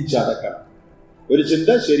പിടിച്ചടക്കണം. ഒരു ചിന്ത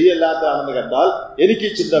ശരിയല്ലാത്തതാണെന്ന് കണ്ടാൽ എനിക്ക്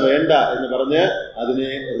ഈ ചിന്ത വേണ്ട എന്ന് പറഞ്ഞ്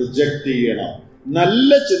അതിനെ റിജക്ട് ചെയ്യണം.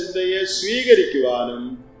 നല്ല ചിന്തയെ സ്വീകരിക്കുവാനും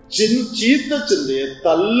ചീത്ത ചിന്തയെ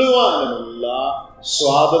തള്ളുവാനുമുള്ള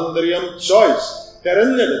സ്വാതന്ത്ര്യം, ചോയ്സ്,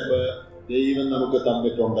 തെരഞ്ഞെടുപ്പ് ദൈവം നമുക്ക്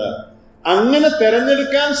തന്നിട്ടുണ്ട്. അങ്ങനെ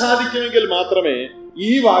തെരഞ്ഞെടുക്കാൻ സാധിക്കുമെങ്കിൽ മാത്രമേ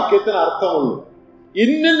ഈ വാക്യത്തിന് അർത്ഥമുള്ളൂ.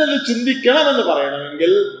 ഇന്നത് ചിന്തിക്കണമെന്ന്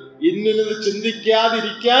പറയണമെങ്കിൽ ഇന്നത്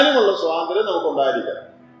ചിന്തിക്കാതിരിക്കാനുമുള്ള സ്വാതന്ത്ര്യം നമുക്കുണ്ടായിരിക്കണം.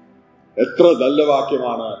 എത്ര നല്ല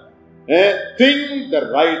വാക്യമാണ്! Think the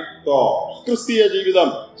right thoughts. ക്രിസ്തീയ ജീവിതം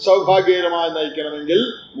സൗഭാഗ്യകരമായി നയിക്കണമെങ്കിൽ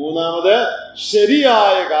മൂന്നാമത്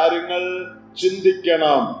ശരിയായ കാര്യങ്ങൾ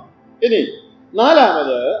ചിന്തിക്കണം. ഇനി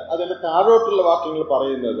നാലാമത് അതിന്റെ താഴോട്ടുള്ള വാക്യങ്ങൾ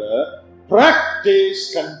പറയുന്നത് പ്രാക്ടീസ്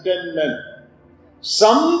കണ്ടെന്റ്മെന്റ്.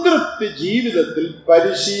 സംതൃപ്തി ജീവിതത്തിൽ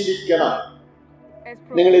പരിശീലിക്കണം.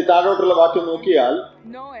 നിങ്ങൾ ഈ താഴോട്ടുള്ള വാക്യം നോക്കിയാൽ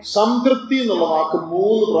സംതൃപ്തി എന്നുള്ള വാക്ക്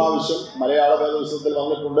 3 പ്രാവശ്യം മലയാള വേദപുസ്തകത്തിൽ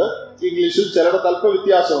വന്നിട്ടുണ്ട്. ഇംഗ്ലീഷിൽ ചിലരുടെ അല്പ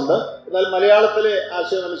വ്യത്യാസമുണ്ട്. എന്നാൽ മലയാളത്തിലെ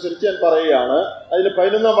ആശയം അനുസരിച്ച് ഞാൻ പറയുകയാണ്. അതിന്റെ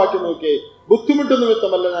 11ാം വാക്യം നോക്കിയേ. ബുദ്ധിമുട്ട്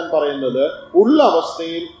നിമിത്തമല്ല ഞാൻ പറയുന്നത്, ഉള്ള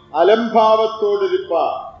അവസ്ഥയിൽ അലംഭാവത്തോടിരിപ്പ.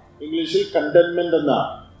 ഇംഗ്ലീഷിൽ കണ്ടെന്റ്മെന്റ് എന്നാണ്.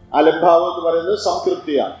 അലംഭാവം എന്ന് പറയുന്നത്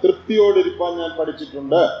സംതൃപ്തിയാണ്. തൃപ്തിയോടിരിപ്പാൻ ഞാൻ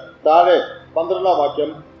പഠിച്ചിട്ടുണ്ട്. താഴെ 12ാം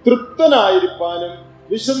വാക്യം, തൃപ്തനായിരിക്കാനും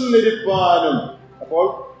വിശന്നിരിപ്പാനും. അപ്പോൾ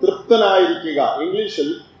തൃപ്തനായിരിക്കുക ഇംഗ്ലീഷിൽ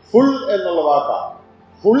ഫുൾ എന്നുള്ള വാക്കാണ്.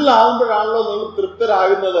 ഫുൾ ആകുമ്പോഴാണല്ലോ നമ്മൾ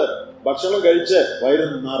തൃപ്തരാകുന്നത്. ഭക്ഷണം കഴിച്ച് വയറ്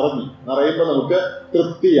നിറയുമ്പോൾ നമുക്ക്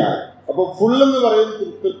തൃപ്തിയായി. അപ്പൊ ഫുൾ എന്ന് പറയുന്നത്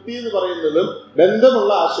തൃപ്തി എന്ന് പറയുന്നതും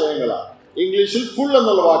ബന്ധമുള്ള ആശയങ്ങളാണ്. ഇംഗ്ലീഷിൽ ഫുൾ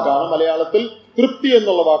എന്നുള്ള വാക്കാണ്, മലയാളത്തിൽ തൃപ്തി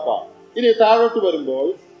എന്നുള്ള വാക്കാണ്. ഇനി താഴോട്ട് വരുമ്പോൾ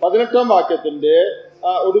 18ാം വാക്യത്തിന്റെ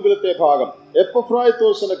ഒടുവിലത്തെ ഭാഗം,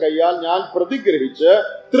 എപ്പഫ്രായിത്തോസിന്റെ കയ്യാൽ ഞാൻ പ്രതിഗ്രഹിച്ച്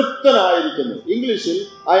തൃപ്തനായിരിക്കുന്നു. ഇംഗ്ലീഷിൽ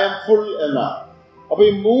ഐ ആം ഫുൾ എന്നാണ്. അപ്പൊ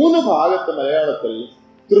ഈ 3 ഭാഗത്ത് മലയാളത്തിൽ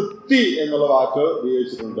തൃപ്തി എന്നുള്ള വാക്ക്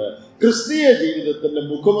ഉപയോഗിച്ചിട്ടുണ്ട്. ക്രിസ്തീയ ജീവിതത്തിന്റെ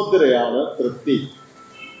മുഖമുദ്രയാണ് തൃപ്തി.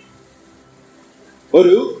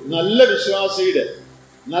 ഒരു നല്ല വിശ്വാസിയുടെ,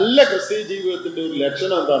 നല്ല ക്രിസ്തീയ ജീവിതത്തിന്റെ ഒരു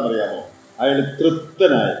ലക്ഷണം എന്താണെന്നറിയാമോ? അയാൾ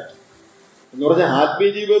തൃപ്തനായി എന്ന് പറഞ്ഞാൽ ആത്മീയ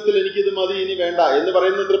ജീവിതത്തിൽ എനിക്കിത് മതി, ഇനി വേണ്ട എന്ന്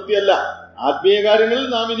പറയുന്ന തൃപ്തിയല്ല. ആത്മീയ കാര്യങ്ങളിൽ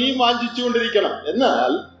നാം ഇനിയും വാഞ്ചിച്ചുകൊണ്ടിരിക്കണം.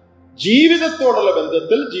 എന്നാൽ ജീവിതത്തോടുള്ള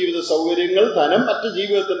ബന്ധത്തിൽ, ജീവിത സൗകര്യങ്ങൾ, ധനം, മറ്റ്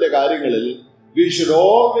ജീവിതത്തിന്റെ കാര്യങ്ങളിൽ we should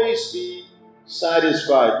always be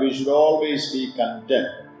satisfied, we should always be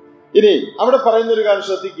content. ഇനി അവിടെ പറയുന്ന ഒരു കാര്യം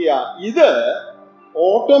ശ്രദ്ധിക്കുക, ഇത്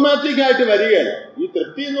ഓട്ടോമാറ്റിക് ആയിട്ട് വരികയല്ല. ഈ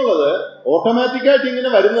തൃപ്തി എന്നുള്ളത് ഓട്ടോമാറ്റിക് ആയിട്ട് ഇങ്ങനെ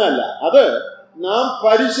വരുന്നതല്ല, അത് നാം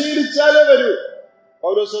പരിശീലിച്ചാലേ വരൂ.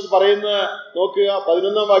 പൗലോസ് പറയുന്ന നോക്കുക,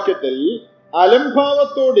 11ാം വാക്യത്തിൽ,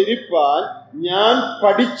 അലംഭാവത്തോടിരിപ്പാൻ ഞാൻ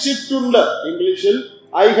പഠിച്ചിട്ടുണ്ട്. ഇംഗ്ലീഷിൽ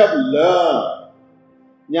ഐ ഹാവ് ലേൺ.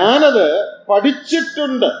 ഞാനത്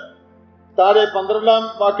പഠിച്ചിട്ടുണ്ട്. താഴെ 12ാം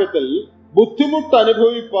വാക്യത്തിൽ, ബുദ്ധിമുട്ട്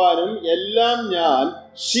അനുഭവിപ്പാനും എല്ലാം ഞാൻ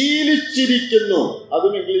ശീലിച്ചിരിക്കുന്നു.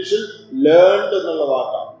 അതും ഇംഗ്ലീഷിൽ ലേൺഡ് എന്നുള്ള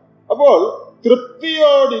വാക്കാണ്. അപ്പോൾ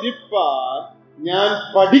തൃപ്തിയോടിരിപ്പാൻ ഞാൻ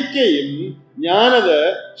പഠിക്കുകയും ഞാനത്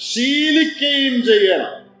ശീലിക്കുകയും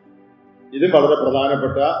ചെയ്യണം. ഇത് വളരെ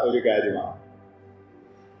പ്രധാനപ്പെട്ട ഒരു കാര്യമാണ്.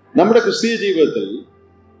 നമ്മുടെ ക്രിസ്തീയ ജീവിതത്തിൽ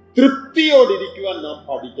തൃപ്തിയോടിരിക്കുവാൻ നാം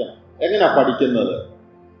പഠിക്കണം. എങ്ങനെയാ പഠിക്കുന്നത്?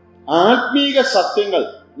 ആത്മീക സത്യങ്ങൾ,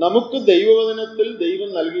 നമുക്ക് ദൈവവചനത്തിൽ ദൈവം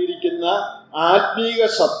നൽകിയിരിക്കുന്ന ആത്മീക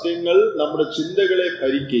സത്യങ്ങൾ നമ്മുടെ ചിന്തകളെ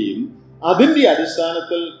ഭരിക്കുകയും അതിന്റെ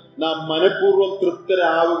അടിസ്ഥാനത്തിൽ നാം മനഃപൂർവ്വം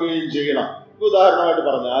തൃപ്തരാവുകയും ചെയ്യണം. ഉദാഹരണമായിട്ട്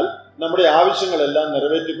പറഞ്ഞാൽ, നമ്മുടെ ആവശ്യങ്ങളെല്ലാം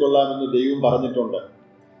നിറവേറ്റിക്കൊള്ളാമെന്ന് ദൈവം പറഞ്ഞിട്ടുണ്ട്.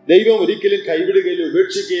 ദൈവം ഒരിക്കലും കൈവിടുകയില്ല,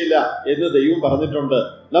 ഉപേക്ഷിക്കുകയില്ല എന്ന് ദൈവം പറഞ്ഞിട്ടുണ്ട്.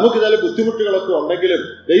 നമുക്ക് ചില ബുദ്ധിമുട്ടുകളൊക്കെ ഉണ്ടെങ്കിലും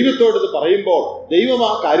ദൈവത്തോട് ഇത് പറയുമ്പോൾ ദൈവം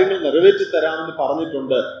ആ കാര്യങ്ങൾ നിറവേറ്റി തരാമെന്ന്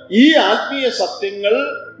പറഞ്ഞിട്ടുണ്ട്. ഈ ആത്മീയ സത്യങ്ങൾ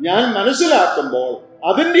ഞാൻ മനസ്സിലാക്കുമ്പോൾ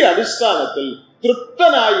അതിന്റെ അടിസ്ഥാനത്തിൽ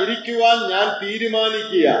തൃപ്തനായിരിക്കുവാൻ ഞാൻ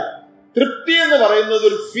തീരുമാനിക്കുക. തൃപ്തി എന്ന് പറയുന്നത്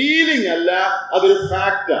ഒരു ഫീലിംഗ് അല്ല, അതൊരു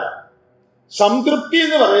ഫാക്റ്റാണ്. സംതൃപ്തി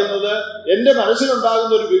എന്ന് പറയുന്നത് എന്റെ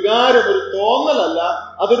മനസ്സിലുണ്ടാകുന്ന ഒരു വികാരം, ഒരു തോന്നലല്ല,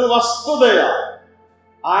 അതൊരു വസ്തുതയാണ്.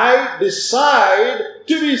 I decide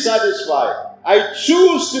to be satisfied. I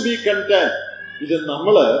choose to be content. ഇത്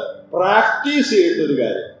നമ്മള് പ്രാക്ടീസ് ചെയ്യുന്ന ഒരു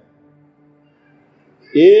കാര്യം.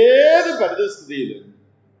 ഏത് പരിതസ്ഥിതിയിലും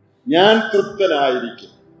ഞാൻ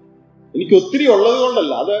തൃപ്തനായിരിക്കും. എനിക്ക് ഒത്തിരി ഉള്ളത്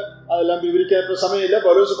കൊണ്ടല്ല, അതെല്ലാം വിവരിക്കാൻ ഇപ്പൊ സമയമില്ല.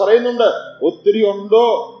 പൗലോസ് പറയുന്നുണ്ട്, ഒത്തിരി ഉണ്ടോ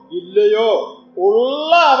ഇല്ലയോ,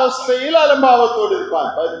 ഉള്ള അവസ്ഥയിൽ അലംഭാവത്തോടിരിപ്പാൻ.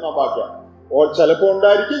 11ാം വാക്യം, ചിലപ്പോ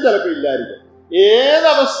ഉണ്ടായിരിക്കും, ചിലപ്പോ ഇല്ലായിരിക്കും.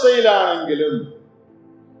 ഏതവസ്ഥയിലാണെങ്കിലും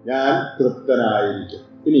ഞാൻ തൃപ്തനായിരിക്കും.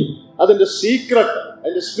 ഇനി അതിന്റെ സീക്രട്ട്,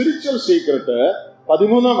 അതിന്റെ സ്പിരിച്വൽ സീക്രട്ട്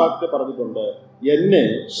 13ാം വാക്യത്തെ പറഞ്ഞിട്ടുണ്ട്, എന്നെ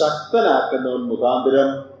ശക്തനാക്കുന്നവൻ മുഖാന്തരം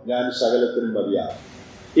ഞാൻ സകലത്തിനും മതിയാകും.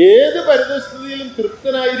 ഏത് പരിതസ്ഥിതിയിലും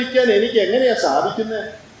തൃപ്തനായിരിക്കാൻ എനിക്ക് എങ്ങനെയാ സാധിക്കുന്നത്?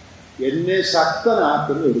 എന്നെ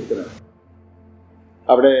ശക്തനാക്കുന്ന ഒരുത്തനാണ്.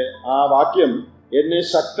 അവിടെ ആ വാക്യം, എന്നെ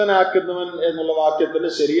ശക്തനാക്കുന്നവൻ എന്നുള്ള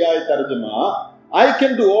വാക്യത്തിന്റെ ശരിയായ തർജ്ജമ, I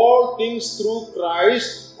can do all things through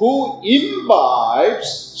Christ who imbibes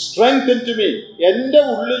strength into me. എന്റെ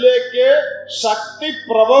ഉള്ളിലേക്ക് ശക്തി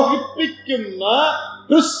പ്രവഹിപ്പിക്കുന്ന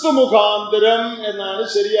ക്രിസ്തു മുഖാന്തരം എന്നാണ്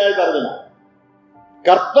ശരിയായ തർജ്ജമ.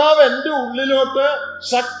 കർത്താവ് എൻ്റെ ഉള്ളിലോട്ട്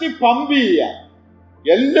ശക്തി പമ്പ് ചെയ്യാൻ,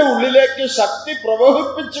 എന്റെ ഉള്ളിലേക്ക് ശക്തി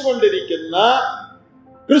പ്രവഹിപ്പിച്ചു കൊണ്ടിരിക്കുന്ന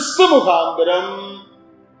ക്രിസ്തു മുഖാന്തരം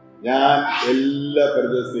ഞാൻ എല്ലാ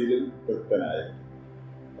പരിതസ്ഥിതിയിലും തൃപ്തനായി.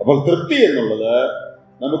 അപ്പോൾ തൃപ്തി എന്നുള്ളത്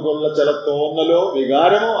നമുക്കുള്ള ചില തോന്നലോ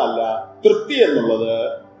വികാരമോ അല്ല. തൃപ്തി എന്നുള്ളത്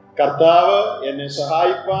കർത്താവ് എന്നെ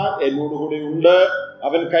സഹായിപ്പാൻ എന്നോടുകൂടി ഉണ്ട്,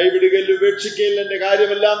 അവൻ കൈവിടുകയിൽ ഉപേക്ഷിക്കയിൽ എന്റെ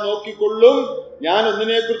കാര്യമെല്ലാം നോക്കിക്കൊള്ളും, ഞാൻ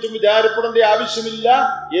ഒന്നിനെ കുറിച്ചും വിചാരപ്പെടേണ്ട ആവശ്യമില്ല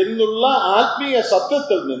എന്നുള്ള ആത്മീയ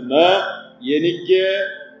സത്യത്തിൽ നിന്ന് എനിക്ക്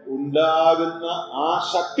ഉണ്ടാകുന്ന ആ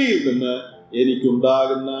ശക്തിയിൽ നിന്ന്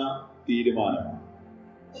എനിക്കുണ്ടാകുന്ന തീരുമാനമാണ്.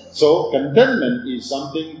 So contentment is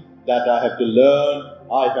something that I have to learn,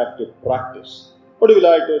 I have to practice.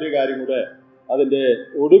 ഒടുവിലായിട്ട് ഒരു കാര്യം കൂടെ അതിന്റെ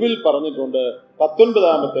ഒടുവിൽ പറഞ്ഞിട്ടുണ്ട്.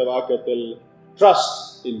 19ാമത്തെ വാക്യത്തിൽ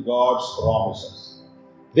ട്രസ്റ്റ് ഇൻ ഗോഡ്സ് പ്രോമിസസ്,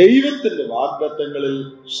 ദൈവത്തിന്റെ വാഗ്ദത്തങ്ങളിൽ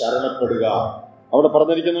ശരണപ്പെടുക. അവിടെ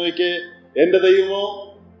പറഞ്ഞിരിക്കുന്നവയ്ക്ക് എന്റെ ദൈവമോ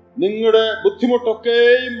നിങ്ങളുടെ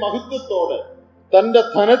ബുദ്ധിമുട്ടൊക്കെയും മഹത്വത്തോടെ തന്റെ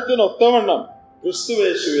ധനത്തിനൊത്തവണ്ണം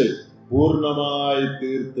ക്രിസ്തുയേശുവിൽ പൂർണ്ണമായി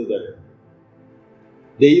തീർത്തു തരും.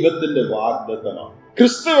 ദൈവത്തിന്റെ വാഗ്ദത്തമാണ്.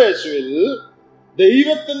 ക്രിസ്തുയേശുവിൽ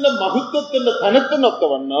ദൈവത്തിന്റെ മഹത്വത്തിന്റെ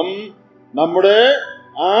ധനത്തിനൊത്തവണ്ണം നമ്മുടെ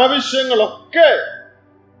ആവശ്യങ്ങളൊക്കെ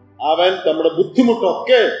അവൻ, നമ്മുടെ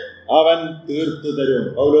ബുദ്ധിമുട്ടൊക്കെ അവൻ തീർത്തു തരും.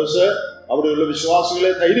 പൗലോസ് അവിടെയുള്ള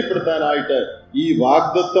വിശ്വാസികളെ ധൈര്യപ്പെടുത്താനായിട്ട് ഈ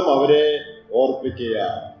വാഗ്ദത്തം അവരെ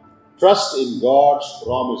ഓർപ്പിക്കുകയാണ്. Trust in God's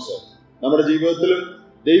promises. നമ്മുടെ ജീവിതത്തിലും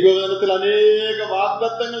ദൈവവചനത്തിൽ അനേക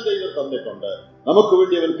വാഗ്ദത്തങ്ങൾ ദൈവം തന്നിട്ടുണ്ട്. നമുക്ക്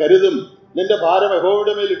വേണ്ടി അവൻ കരുതും. നിന്റെ ഭാരം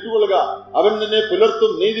യഹോവയുടെ മേൽ ഇട്ടുകൊള്ളുക, അവൻ നിന്നെ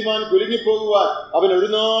പുലർത്തും, നീതിമാൻ കുലുങ്ങിപ്പോകുവാൻ അവൻ ഒരു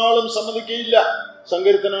നാളും സമ്മതിക്കയില്ല.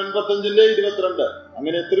 സങ്കീർത്തനം 85:22.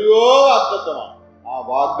 അങ്ങനെ എത്രയോ വാഗ്ദത്തമാണ്. ആ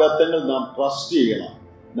വാഗ്ദത്തങ്ങൾ നാം ട്രസ്റ്റ് ചെയ്യണം,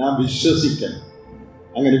 നാം വിശ്വസിക്കണം.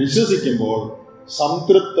 അങ്ങനെ വിശ്വസിക്കുമ്പോൾ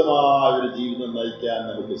സംതൃപ്തമായ ഒരു ജീവിതം നയിക്കാൻ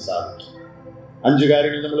നമുക്ക് സാധിക്കും. 5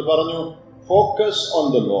 കാര്യങ്ങൾ നമ്മൾ പറഞ്ഞു. ഫോക്കസ് ഓൺ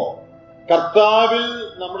ദ ലോർഡ്, കർത്താവിൽ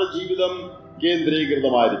നമ്മുടെ ജീവിതം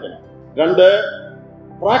കേന്ദ്രീകൃതമായിരിക്കണം. 2,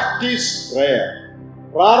 പ്രാക്ടീസ് പ്രേയർ,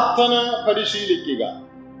 പ്രാർത്ഥന പരിശീലിക്കുക.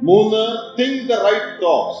 3, തിങ്ക് ദ റൈറ്റ്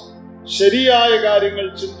തോട്ട്സ്, ശരിയായ കാര്യങ്ങൾ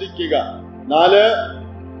ചിന്തിക്കുക. 4,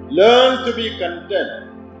 ലേൺ ടു ബി കണ്ടന്റ്,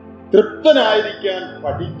 തൃപ്തനായിരിക്കാൻ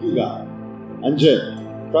പഠിക്കുക. 5,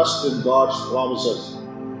 ട്രസ്റ്റ് ഇൻ ഗോഡ്സ് പ്രോമിസസ്,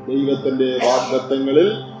 ദൈവത്തിന്റെ വാഗ്ദത്തങ്ങളിൽ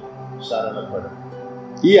ശരണപ്പെടും.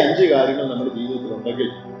 ഈ 5 കാര്യങ്ങൾ നമ്മുടെ ജീവിതത്തിൽ ഉണ്ടെങ്കിൽ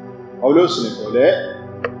പൗലോസിനെ പോലെ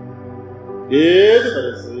ഏത്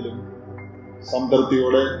പരിസ്ഥിതിയിലും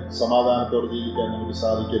സംതൃപ്തിയോടെ സമാധാനത്തോടെ ജീവിക്കാൻ നമുക്ക്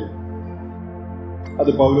സാധിക്കും. അത്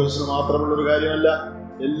പൗലോസിന് മാത്രമുള്ളൊരു കാര്യമല്ല,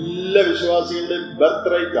 എല്ലാ വിശ്വാസികളുടെയും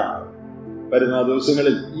ബർത്ത് റൈറ്റ് ആണ്. വരുന്ന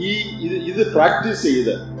ദിവസങ്ങളിൽ ഇത് പ്രാക്ടീസ്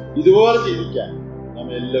ചെയ്ത് ഇതുപോലെ ജീവിക്കാൻ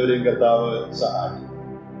നമ്മെ എല്ലാവരെയും കർത്താവ് സഹായിക്കും.